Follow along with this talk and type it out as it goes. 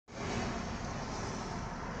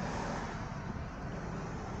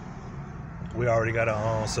We already got a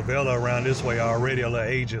surveiller around this way already, a little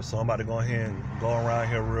agent, so I'm about to go ahead and go around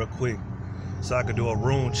here real quick so I could do a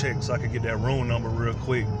room check, so I could get that room number real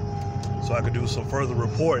quick, so I could do some further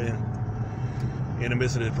reporting in the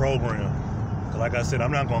midst of this program. Cause like I said,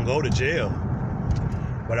 I'm not gonna go to jail,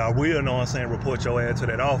 but I will, know what I'm saying, report your ass to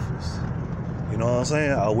that office. You know what I'm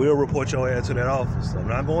saying? I will report your ass to that office. I'm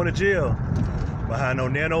not going to jail behind no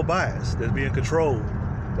nano bias that's being controlled,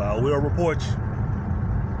 but I will report you.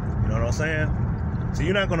 You know what I'm saying? So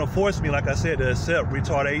you're not gonna force me, like I said, to accept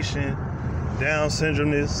retardation, Down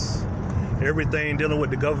syndromeness, everything dealing with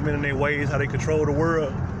the government and their ways, how they control the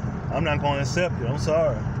world. I'm not gonna accept it, I'm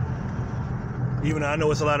sorry. Even though I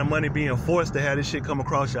know it's a lot of money being forced to have this shit come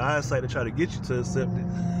across your eyesight to try to get you to accept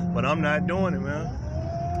it, but I'm not doing it,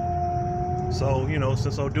 man. So, you know,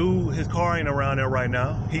 since old dude, his car ain't around there right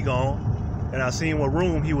now, he gone, and I seen what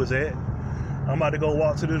room he was at. I'm about to go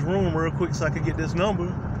walk to this room real quick so I can get this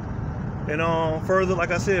number and further,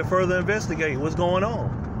 like I said, further investigate what's going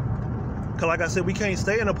on. Cause like I said, we can't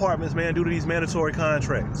stay in apartments, man, due to these mandatory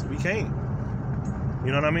contracts. We can't.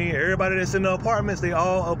 You know what I mean? Everybody that's in the apartments, they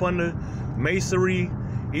all up under masonry,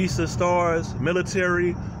 Easter stars,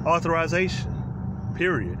 military authorization,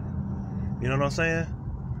 period. You know what I'm saying?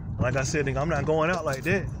 Like I said, nigga, I'm not going out like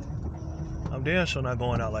that. I'm damn sure not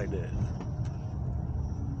going out like that.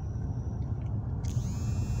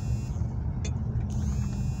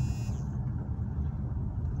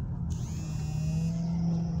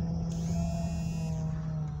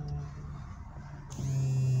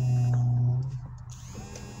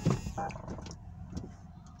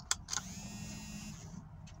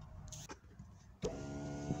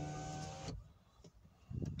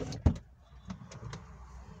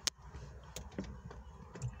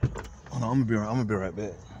 Hold on, I'm gonna be right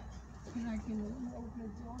back. Can I open the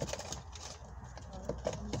door?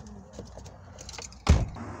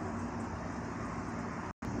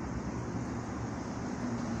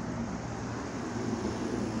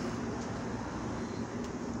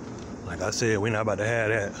 Like I said, we're not about to have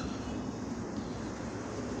that.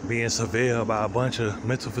 Being surveilled by a bunch of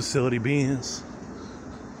mental facility beings.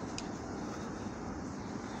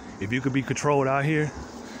 If you could be controlled out here,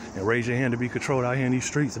 and raise your hand to be controlled out here in these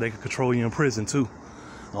streets, so they could control you in prison too.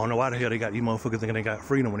 I don't know why the hell they got these motherfuckers thinking they got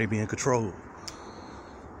freedom when they being controlled.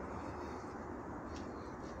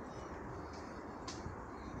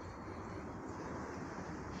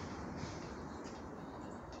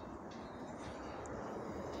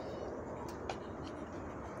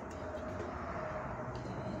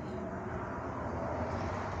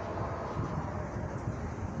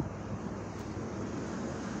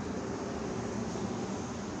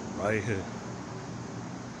 Right here.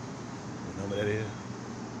 What number that is?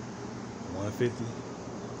 150?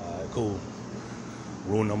 Alright, cool.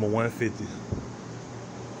 Rule number 150.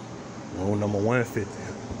 Rule number 150.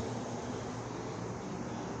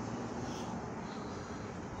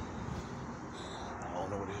 I don't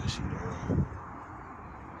know what the hell she doing.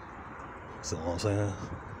 See what I'm saying?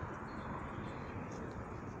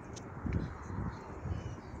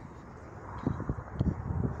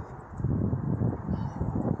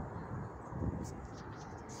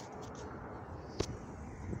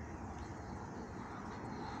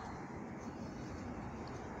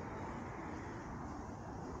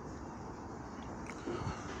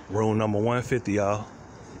 Room number 150, y'all.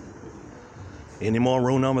 Any more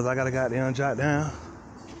room numbers I gotta goddamn jot down?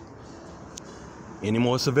 Any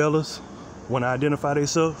more surveillors want to identify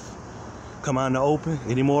themselves? Come out in the open?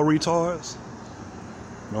 Any more retards?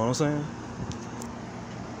 Know what I'm saying?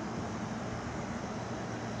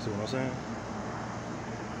 See what I'm saying?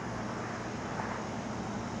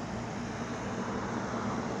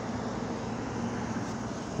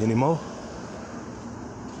 Any more?